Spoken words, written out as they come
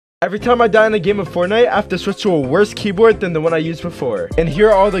Every time I die in a game of Fortnite, I have to switch to a worse keyboard than the one I used before. And here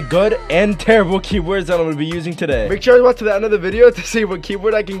are all the good and terrible keyboards that I'm going to be using today. Make sure you watch to the end of the video to see what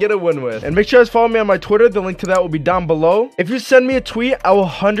keyboard I can get a win with. And make sure you follow me on my Twitter. The link to that will be down below. If you send me a tweet, I will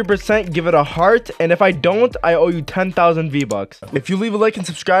 100% give it a heart. And if I don't, I owe you 10,000 V-Bucks. If you leave a like and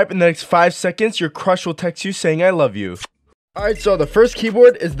subscribe in the next 5 seconds, your crush will text you saying I love you. Alright, so the first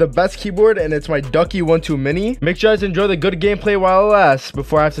keyboard is the best keyboard, and it's my Ducky 1-2 Mini. Make sure you guys enjoy the good gameplay while it lasts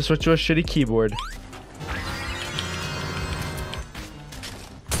before I have to switch to a shitty keyboard.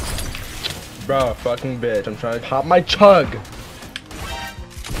 Bro, fucking bitch. I'm trying to pop my chug.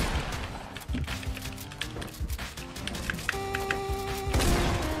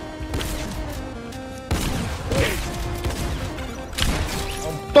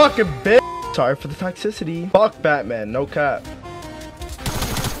 Fucking bitch. Sorry for the toxicity. Fuck Batman, no cap.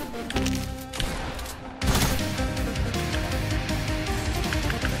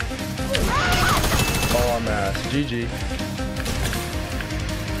 Oh, I'm ass. GG.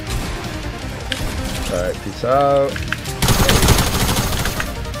 Alright, peace out.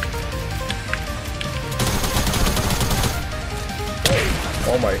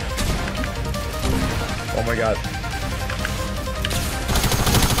 Oh my god.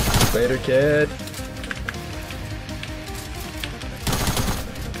 Later, kid.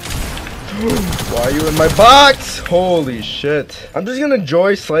 Why are you in my box? Holy shit. I'm just gonna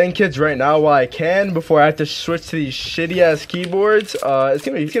enjoy slaying kids right now while I can before I have to switch to these shitty ass keyboards. It's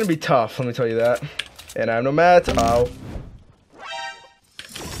gonna be tough, let me tell you that. And I have no mats. Ow.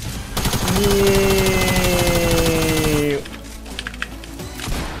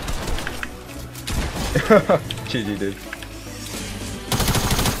 GG, dude.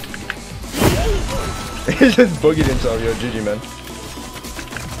 He just boogied himself, yo. GG, man.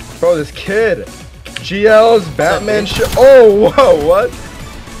 Bro, this kid. GL's Batman shit. Oh, whoa, what?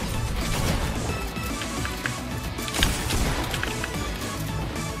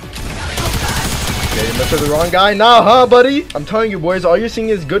 Okay, you messed with the wrong guy now, huh, buddy? I'm telling you, boys, all you're seeing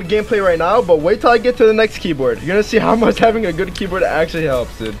is good gameplay right now, but wait till I get to the next keyboard. You're gonna see how much having a good keyboard actually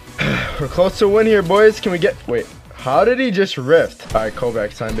helps, dude. We're close to a win here, boys. Can we get... Wait, how did he just rift? All right,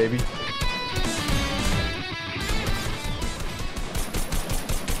 Kovacs time, baby.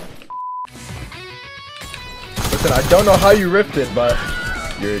 Listen, I don't know how you rifted, but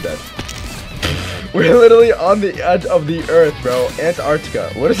you're dead. We're literally on the edge of the earth, bro.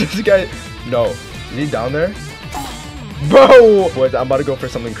 Antarctica. What is this guy? No. Is he down there? Bro! Boys, I'm about to go for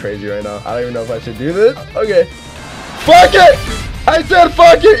something crazy right now. I don't even know if I should do this. Okay. Fuck it! I said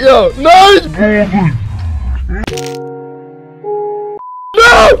fuck it, yo! Nice!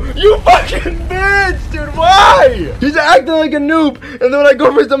 No! You fucking bitch, dude! Why? He's acting like a noob, and then when I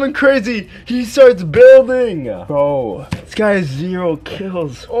go for something crazy, he starts building. Bro, this guy has 0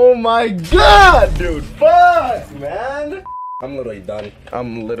 kills. Oh my god, dude! Fuck, man! I'm literally done.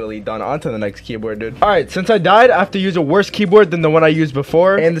 I'm literally done. On to the next keyboard, dude. Alright, since I died, I have to use a worse keyboard than the one I used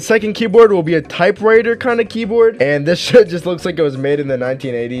before. And the second keyboard will be a typewriter kind of keyboard. And this shit just looks like it was made in the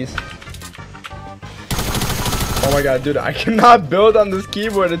 1980s. Oh my god, dude, I cannot build on this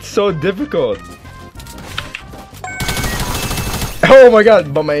keyboard. It's so difficult. Oh my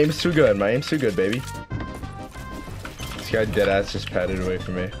god, but my aim's too good. My aim's too good, baby. This guy deadass just patted away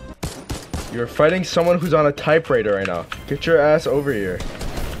from me. You're fighting someone who's on a typewriter right now. Get your ass over here.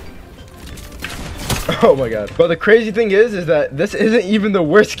 Oh my god. But the crazy thing is that this isn't even the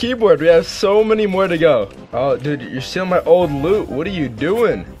worst keyboard. We have so many more to go. Oh, dude, you're stealing my old loot. What are you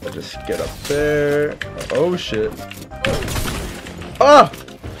doing? I'll just get up there. Oh, shit. Ah!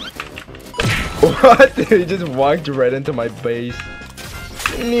 What? He just walked right into my base.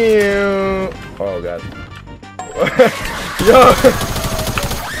 Oh, god. Yo!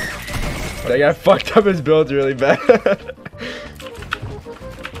 That guy fucked up his build really bad.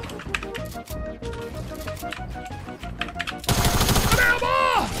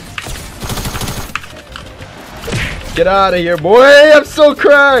 Get out of here, boy! I'm so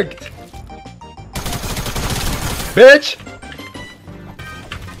cracked! Bitch!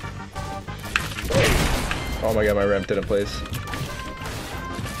 Oh my god, my ramp didn't place.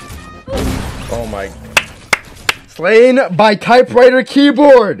 Oh my... Slain by typewriter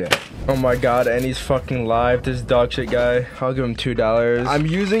keyboard! Oh my god, and he's fucking live, this dog shit guy. I'll give him $2. I'm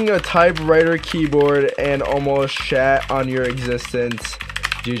using a typewriter keyboard and almost shat on your existence.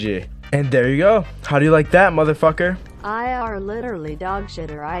 GG. And there you go. How do you like that, motherfucker? I are literally dog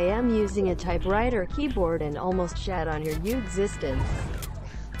shitter. I am using a typewriter keyboard and almost shat on your existence.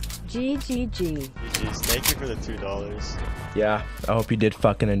 GGG. GG's. Thank you for the $2. Yeah, I hope you did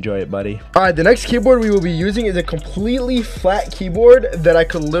fucking enjoy it, buddy. All right, the next keyboard we will be using is a completely flat keyboard that I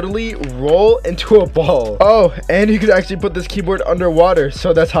could literally roll into a ball. Oh, and you could actually put this keyboard underwater.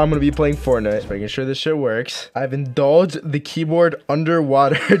 So that's how I'm gonna be playing Fortnite. Just making sure this shit works. I've indulged the keyboard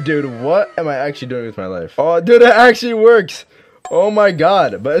underwater. Dude, what am I actually doing with my life? Oh, dude, it actually works. Oh my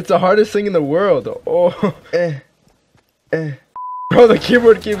God, but it's the hardest thing in the world. Oh, Bro, the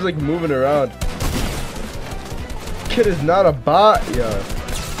keyboard keeps like moving around. Kid is not a bot, yo.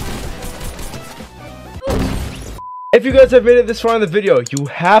 If you guys have made it this far in the video, you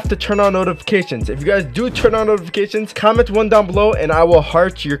have to turn on notifications. If you guys do turn on notifications, comment one down below and I will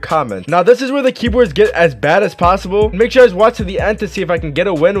heart your comment. Now, this is where the keyboards get as bad as possible. Make sure you guys watch to the end to see if I can get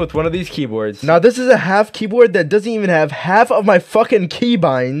a win with one of these keyboards. Now, this is a half keyboard that doesn't even have half of my fucking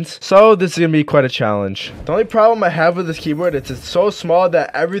keybinds. So, this is gonna be quite a challenge. The only problem I have with this keyboard is it's so small that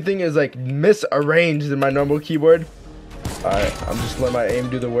everything is like misarranged in my normal keyboard. Alright, I'm just letting my aim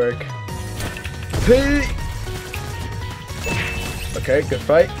do the work. Hey! Okay, good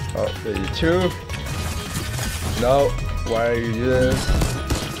fight. Oh, 32. No, why are you doing this?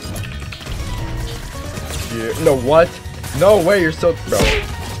 No, what? No way, you're so... Bro,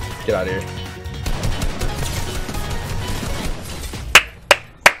 get out of here.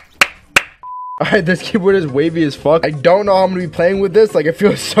 Alright, this keyboard is wavy as fuck. I don't know how I'm gonna be playing with this. Like, it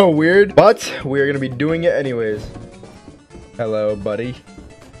feels so weird. But, we are gonna be doing it anyways. Hello, buddy.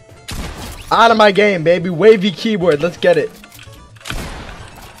 Out of my game, baby. Wavy keyboard. Let's get it.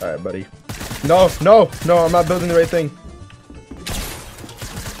 Alright, buddy. No, no, no, I'm not building the right thing.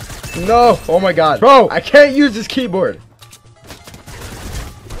 No! Oh my God. Bro, I can't use this keyboard.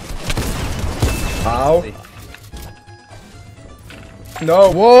 Ow.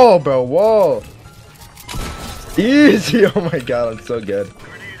 No, whoa, bro, whoa. Easy. Oh my God, I'm so good.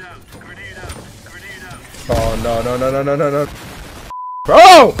 Oh, no, no, no, no, no, no, no.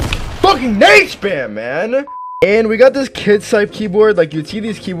 Bro! Fucking nade spam, man! And we got this kids type keyboard. Like, you'd see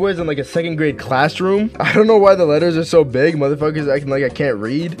these keyboards in like a 2nd grade classroom. I don't know why the letters are so big. Motherfuckers acting like I can't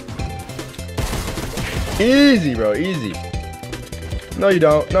read. Easy, bro, easy. No, you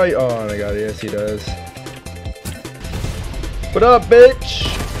don't. No, you... Oh my God, yes, he does. What up, bitch?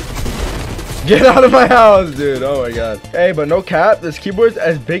 Get out of my house, dude. Oh my God. Hey, but no cap, this keyboard's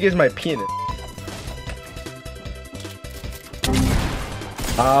as big as my penis.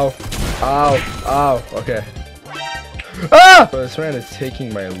 Ow. Ow. Ow. Okay. Ah! Bro, this man is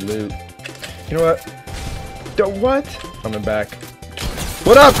taking my loot. You know what? What? Coming back.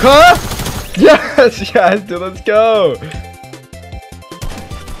 What up, huh? Yes, yes, dude, let's go.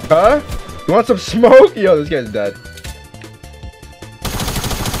 Huh? You want some smoke? Yo, this guy's dead.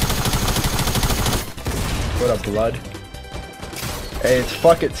 What up, blood? Hey, it's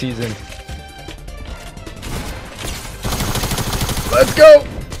fuck it season. Let's go!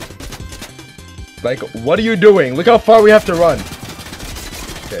 Like, what are you doing? Look how far we have to run.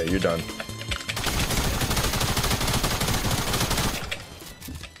 Okay, you're done.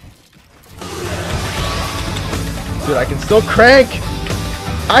 Dude, I can still crank!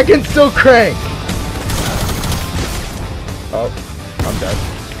 I can still crank! Oh, I'm dead.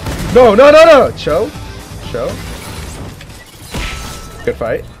 No, no, no, no! Chill. Chill. Good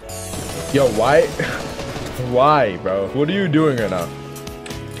fight. Yo, why? Why, bro? What are you doing right now?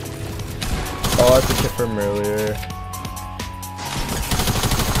 Oh, that's a kid from earlier.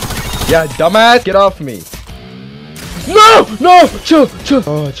 Yeah, dumbass, get off me. No, no, chill, chill.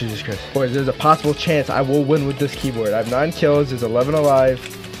 Oh, Jesus Christ. Boys, there's a possible chance I will win with this keyboard. I have 9 kills, there's 11 alive.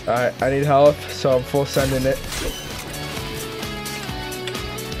 All right, I need health, so I'm full sending it.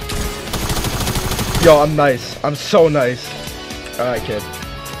 Yo, I'm nice. I'm so nice. All right, kid.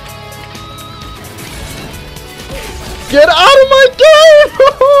 Get out of my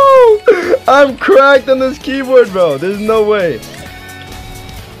game! I'm cracked on this keyboard, bro. There's no way.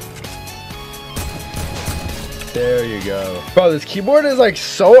 There you go. Bro, this keyboard is like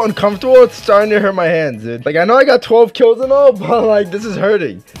so uncomfortable. It's starting to hurt my hands, dude. Like, I know I got 12 kills and all, but like, this is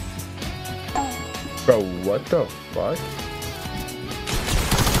hurting. Bro, what the fuck?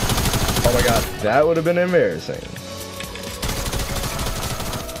 Oh my God, that would have been embarrassing.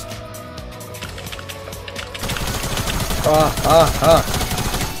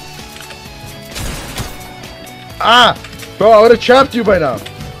 Bro, I would have trapped you by now.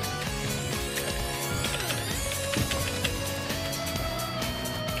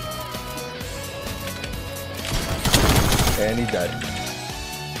 And he died.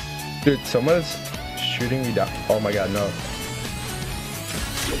 Dude, someone is shooting me down. Oh my God, no.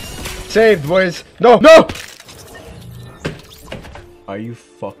 Saved, boys. No, no! Are you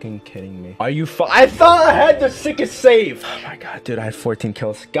fucking kidding me? Are you I thought I had the sickest save. Oh my god, dude, I had 14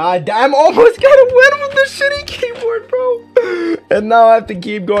 kills. God damn, almost got a win with this shitty keyboard, bro. And now I have to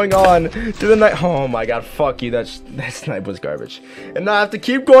keep going on to the night. Oh my god, fuck you. That snipe was garbage. And now I have to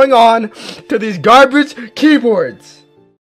keep going on to these garbage keyboards.